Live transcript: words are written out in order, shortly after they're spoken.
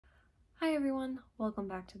Hi everyone, welcome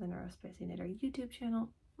back to the Neuro Knitter YouTube channel.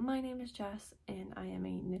 My name is Jess and I am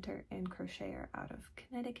a knitter and crocheter out of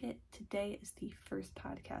Connecticut. Today is the first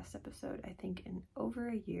podcast episode, I think, in over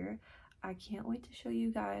a year. I can't wait to show you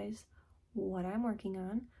guys what I'm working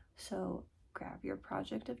on. So grab your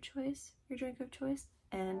project of choice, your drink of choice,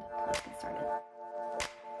 and let's get started.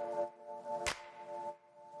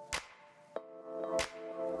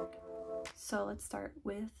 So let's start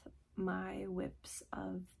with my whips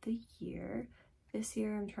of the year. This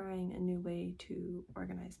year I'm trying a new way to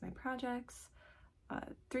organize my projects,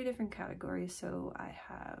 3 different categories. So I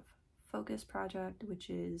have focus project, which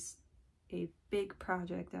is a big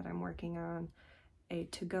project that I'm working on, a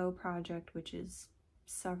to-go project, which is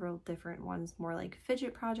several different ones, more like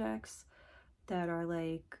fidget projects that are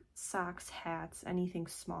like socks, hats, anything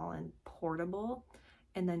small and portable,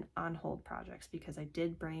 and then on hold projects, because I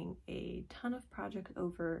did bring a ton of projects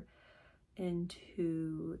over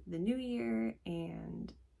into the new year,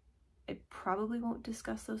 and I probably won't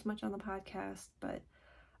discuss those much on the podcast, but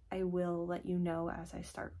I will let you know as I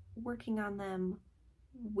start working on them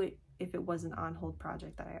if it was an on-hold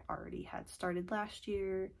project that I already had started last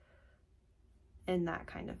year and that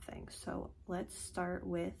kind of thing. So let's start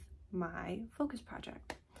with my focus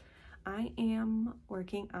project. I am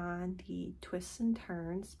working on the Twists and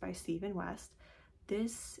Turns by Stephen West.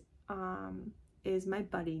 This is my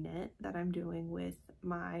buddy knit that I'm doing with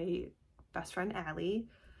my best friend Allie.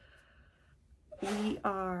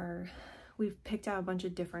 We've picked out a bunch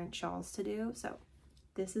of different shawls to do. So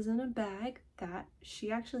this is in a bag that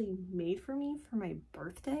she actually made for me for my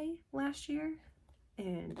birthday last year,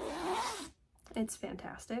 and it's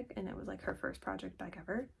fantastic, and it was like her first project bag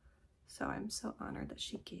ever. So I'm so honored that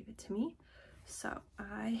she gave it to me. So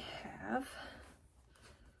I have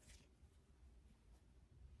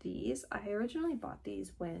these. I originally bought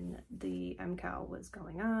these when the MCAL was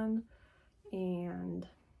going on, and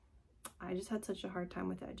I just had such a hard time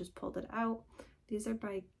with it. I just pulled it out. These are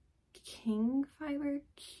by King Fiber,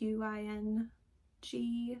 Q-I-N-G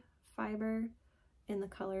Fiber, in the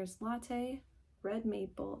colors Latte, Red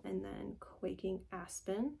Maple, and then Quaking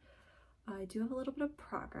Aspen. I do have a little bit of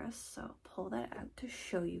progress, so I'll pull that out to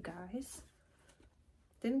show you guys.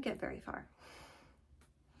 Didn't get very far.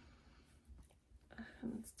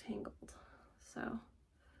 It's tangled. So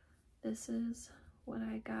this is what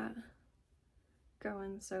I got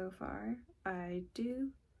going so far. I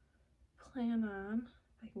do plan on,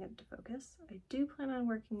 if I can get it to focus, I do plan on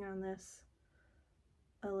working on this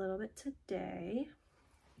a little bit today.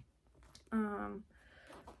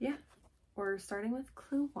 Yeah, we're starting with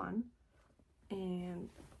clue 1, and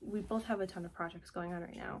we both have a ton of projects going on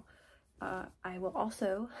right now. I will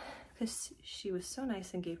also, because she was so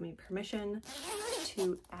nice and gave me permission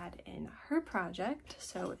to add in her project,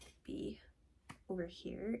 so it'd be over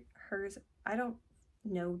here. Hers, I don't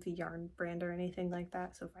know the yarn brand or anything like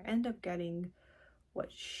that, so if I end up getting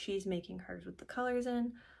what she's making hers with the colors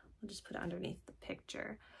in, I'll just put it underneath the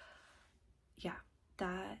picture. Yeah,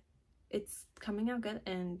 that it's coming out good,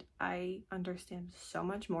 and I understand so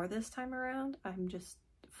much more this time around. I'm just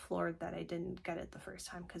floored that I didn't get it the first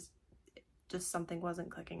time, because just something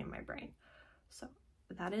wasn't clicking in my brain. So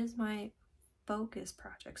that is my focus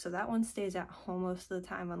project. So that one stays at home most of the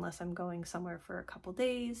time, unless I'm going somewhere for a couple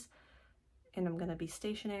days and I'm gonna be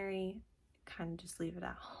stationary. Kind of just leave it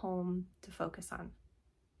at home to focus on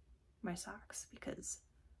my socks, because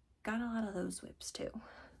got a lot of those whips too.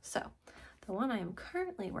 So the one I am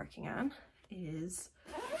currently working on is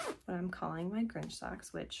what I'm calling my Grinch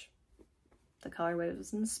socks, which the colorway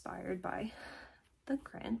was inspired by the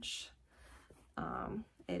Grinch.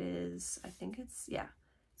 It is, I think it's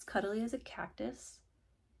Cuddly as a Cactus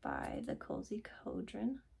by the Cozy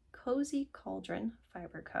Cauldron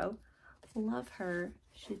Fiber Co. Love her.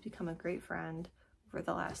 She's become a great friend over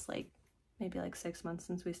the last maybe 6 months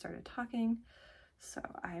since we started talking. So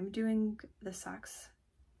I'm doing the socks.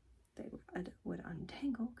 They would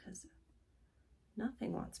untangle because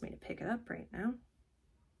nothing wants me to pick it up right now.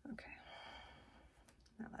 Okay,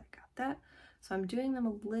 now that I got that. So I'm doing them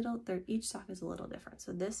a little, each sock is a little different.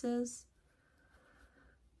 So this is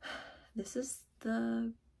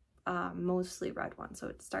the mostly red one. So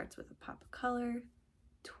it starts with a pop of color,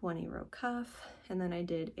 20 row cuff, and then I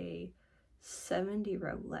did a 70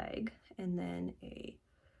 row leg, and then a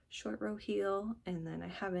short row heel, and then I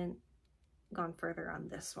haven't gone further on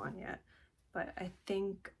this one yet, but I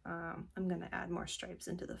think I'm gonna add more stripes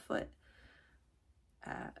into the foot.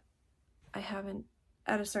 I haven't,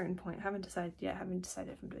 at a certain point, haven't decided yet. Haven't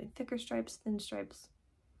decided if I'm doing thicker stripes, thin stripes.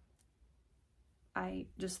 I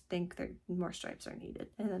just think that more stripes are needed.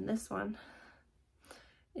 And then this one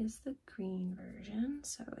is the green version,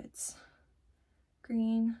 so it's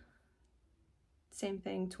green, same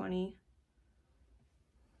thing, 20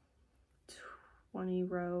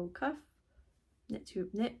 row cuff, knit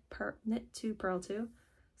 2, purl 2,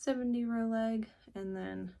 70 row leg, and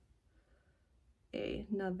then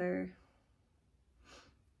another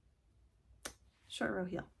short row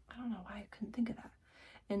heel. I don't know why I couldn't think of that.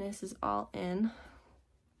 And this is all in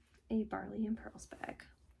a barley and pearls bag.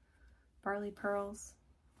 Barley pearls,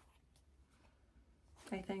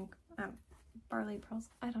 I think. Barley pearls,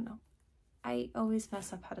 I don't know. I always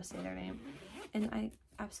mess up how to say their name, and I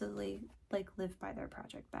absolutely live by their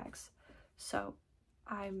project bags. So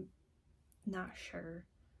I'm not sure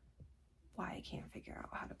why I can't figure out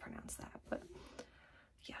how to pronounce that, but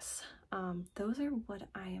yes, those are what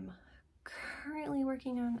I am currently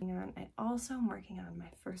working on. I also am working on my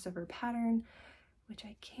first ever pattern, which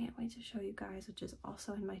I can't wait to show you guys, which is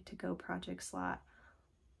also in my to-go project slot,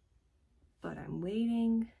 but I'm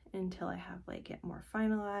waiting until I have it more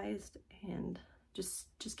finalized, and just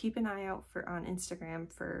keep an eye out on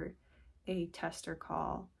Instagram for a tester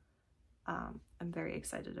call. I'm very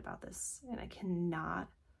excited about this, and I cannot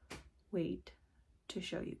wait to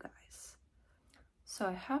show you guys. So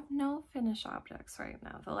I have no finished objects right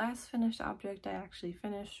now. The last finished object I actually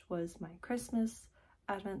finished was my Christmas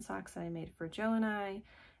advent socks that I made for Joe and I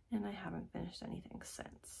haven't finished anything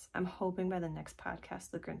since. I'm hoping by the next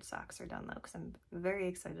podcast the Grinch socks are done though, because I'm very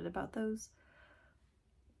excited about those,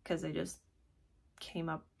 because I just came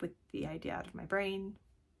up with the idea out of my brain,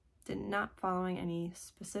 not following any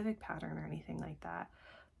specific pattern or anything like that.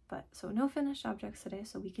 But so no finished objects today,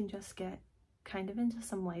 so we can just get kind of into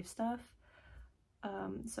some life stuff.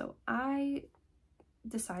 So I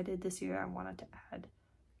decided this year I wanted to add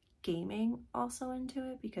gaming also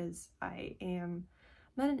into it, because I'm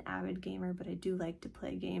not an avid gamer, but I do like to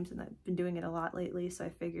play games, and I've been doing it a lot lately, so I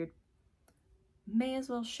figured may as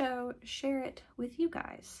well share it with you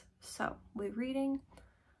guys. So with reading,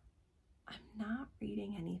 I'm not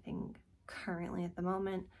reading anything currently at the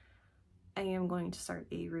moment. I am going to start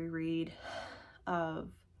a reread of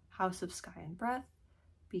House of Sky and Breath,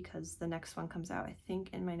 because the next one comes out, I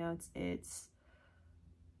think in my notes it's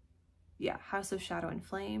House of Shadow and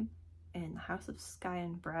Flame, and House of Sky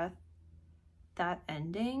and Breath, that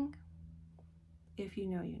ending, if you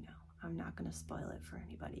know, you know. I'm not going to spoil it for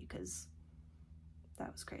anybody because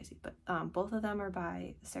that was crazy. But both of them are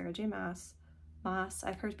by Sarah J. Maas.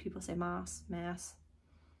 I've heard people say Maas.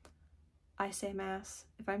 I say Maas.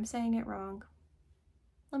 If I'm saying it wrong,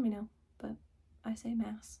 let me know, but I say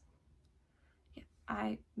Maas. Yeah,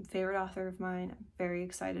 favorite author of mine. I'm very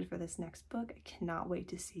excited for this next book. I cannot wait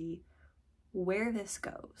to see where this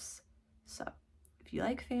goes. So if you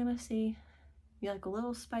like fantasy, you like a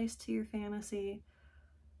little spice to your fantasy,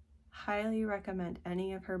 highly recommend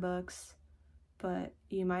any of her books, but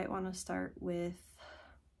you might want to start with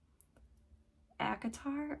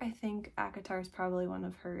ACOTAR. I think ACOTAR is probably one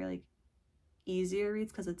of her easier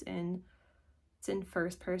reads, because it's in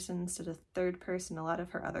first person instead of third person. A lot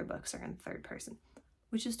of her other books are in third person,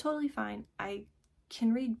 which is totally fine. I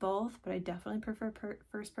can read both, but I definitely prefer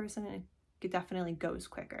first person, and it definitely goes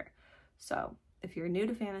quicker. So if you're new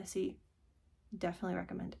to fantasy, definitely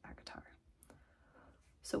recommend ACOTAR.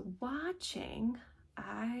 So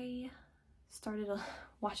I started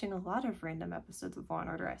watching a lot of random episodes of Law &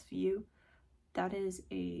 Order SVU. That is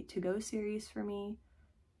a to-go series for me,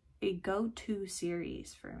 a go-to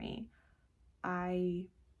series for me. I've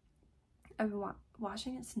been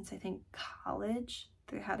watching it since I think college.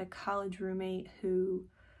 They had a college roommate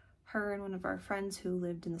her and one of our friends who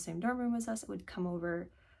lived in the same dorm room as us would come over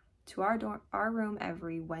to our room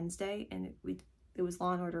every Wednesday, and it was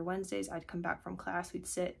Law & Order Wednesdays. I'd come back from class, we'd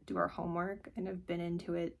sit, do our homework, and I've been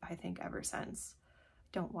into it, I think, ever since.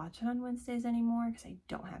 Don't watch it on Wednesdays anymore because I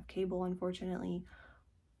don't have cable, unfortunately,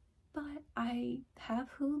 but I have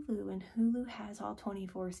Hulu, and Hulu has all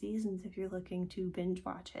 24 seasons if you're looking to binge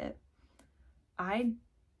watch it. I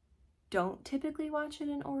don't typically watch it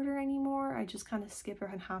in order anymore. I just kind of skip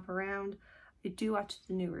and hop around. I do watch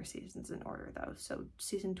the newer seasons in order though. So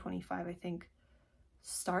season 25, I think,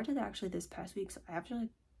 started actually this past week. So I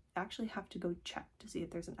actually have to go check to see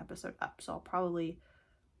if there's an episode up. So I'll probably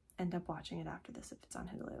end up watching it after this if it's on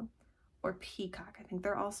Hulu or Peacock. I think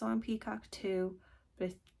they're also on Peacock too, but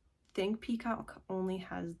I think Peacock only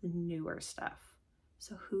has the newer stuff.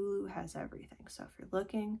 So Hulu has everything. So if you're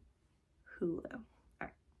looking, Hulu. All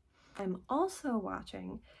right. I'm also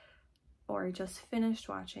watching, or just finished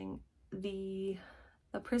watching, the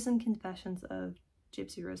Prison Confessions of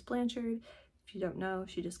Gypsy Rose Blanchard. If you don't know,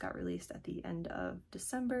 she just got released at the end of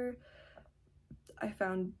December. I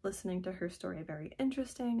found listening to her story very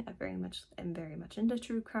interesting. I am very much into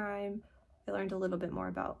true crime. I learned a little bit more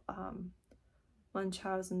about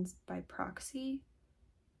Munchausen's by proxy.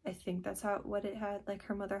 I think that's what it had, like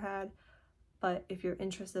her mother had. But if you're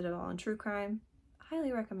interested at all in true crime, I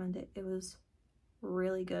highly recommend it. It was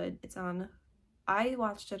really good. I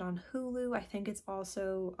watched it on Hulu. I think it's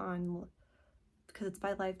also on, because it's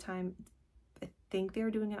by Lifetime, I think they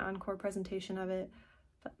were doing an encore presentation of it.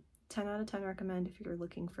 But 10 out of 10 recommend if you're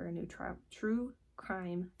looking for a new true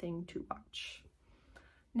crime thing to watch.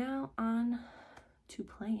 Now on to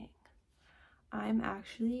playing. I'm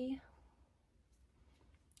actually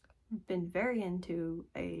been very into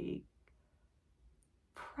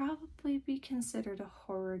probably be considered a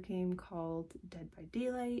horror game called Dead by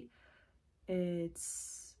Daylight.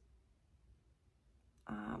 It's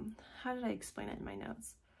how did I explain it in my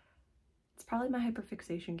notes? It's probably my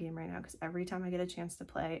hyperfixation game right now because every time I get a chance to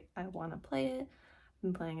play, I want to play it. I've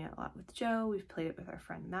been playing it a lot with Joe. We've played it with our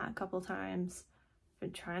friend Matt a couple times. I've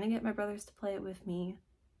been trying to get my brothers to play it with me.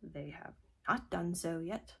 They have not done so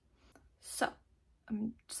yet. So,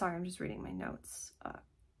 I'm sorry, I'm just reading my notes.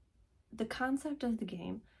 The concept of the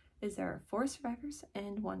game is there are 4 survivors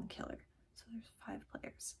and 1 killer. So there's 5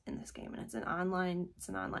 players in this game, and it's an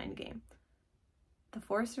online game. The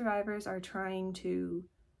 4 survivors are trying to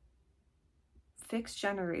fix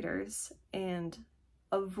generators and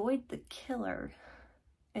avoid the killer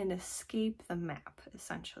and escape the map,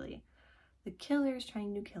 essentially. The killer is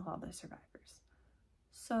trying to kill all the survivors.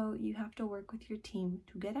 So you have to work with your team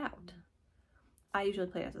to get out. I usually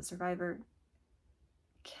play as a survivor.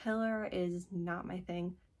 Killer is not my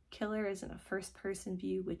thing. Killer is in a first-person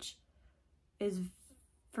view, which is,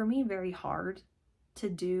 for me, very hard to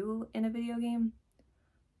do in a video game.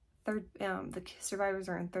 The survivors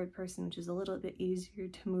are in third person, which is a little bit easier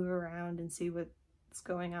to move around and see what's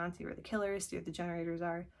going on, see where the killer is, see where the generators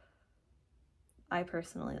are. I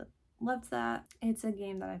personally loved that. It's a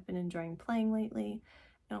game that I've been enjoying playing lately,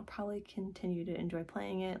 and I'll probably continue to enjoy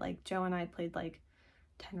playing it. Like, Joe and I played like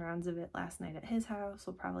 10 rounds of it last night at his house.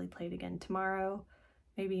 We'll probably play it again tomorrow,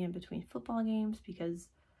 maybe in between football games, because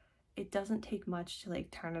it doesn't take much to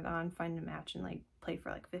like turn it on, find a match, and like play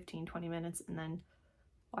for like 15-20 minutes and then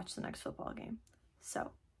watch the next football game.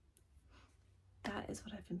 So that is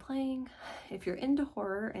what I've been playing. If you're into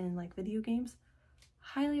horror and like video games,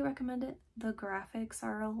 highly recommend it. The graphics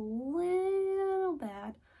are a little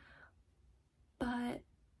bad, but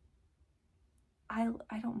I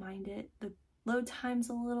don't mind it. The load time's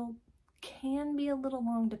can be a little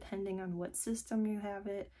long depending on what system you have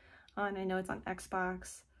it on. I know it's on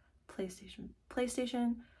Xbox,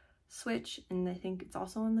 PlayStation, Switch, and I think it's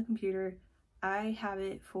also on the computer. I have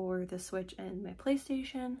it for the Switch and my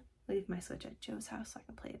PlayStation. I leave my Switch at Joe's house so I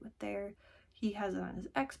can play it with there. He has it on his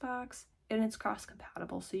Xbox, and it's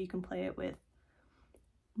cross-compatible, so you can play it with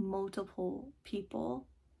multiple people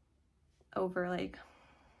over like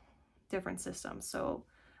different systems. So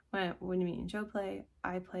when me and Joe play,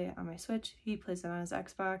 I play it on my Switch, he plays it on his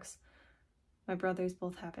Xbox. My brothers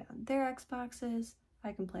both have it on their Xboxes.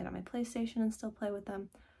 I can play it on my PlayStation and still play with them.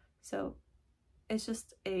 So it's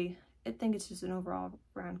just I think it's just an overall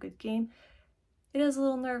round good game. It is a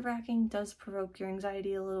little nerve-wracking, does provoke your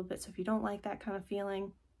anxiety a little bit, so if you don't like that kind of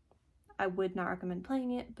feeling, I would not recommend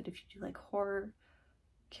playing it. But if you do like horror,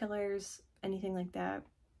 killers, anything like that,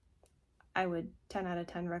 I would 10 out of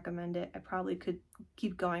 10 recommend it. I probably could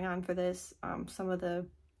keep going on for this. Some of the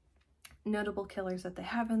notable killers that they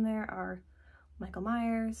have in there are Michael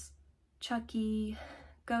Myers, Chucky,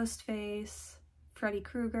 Ghostface, Freddy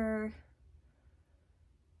Krueger.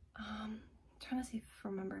 I'm trying to see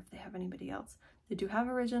remember if they have anybody else. They do have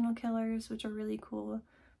original killers, which are really cool,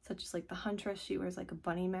 such as like the Huntress. She wears like a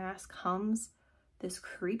bunny mask, hums this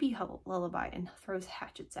creepy lullaby, and throws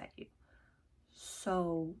hatchets at you.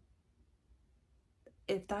 So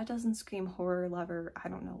if that doesn't scream horror lover, I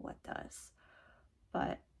don't know what does.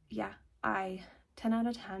 But yeah, I 10 out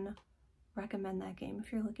of 10 recommend that game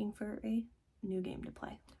if you're looking for a new game to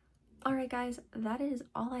play. Alright guys, that is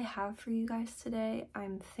all I have for you guys today.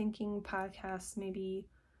 I'm thinking podcasts maybe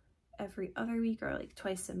every other week or like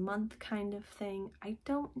twice a month kind of thing. I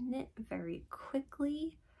don't knit very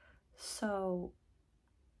quickly, so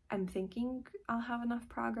I'm thinking I'll have enough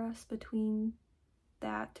progress between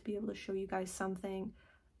that to be able to show you guys something.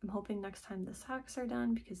 I'm hoping next time the socks are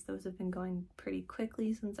done, because those have been going pretty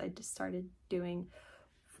quickly since I just started doing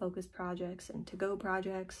focus projects and to-go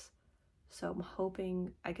projects. So I'm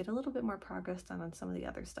hoping I get a little bit more progress done on some of the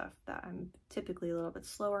other stuff that I'm typically a little bit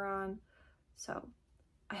slower on. So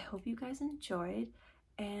I hope you guys enjoyed,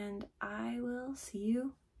 and I will see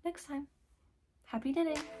you next time. Happy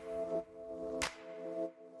knitting!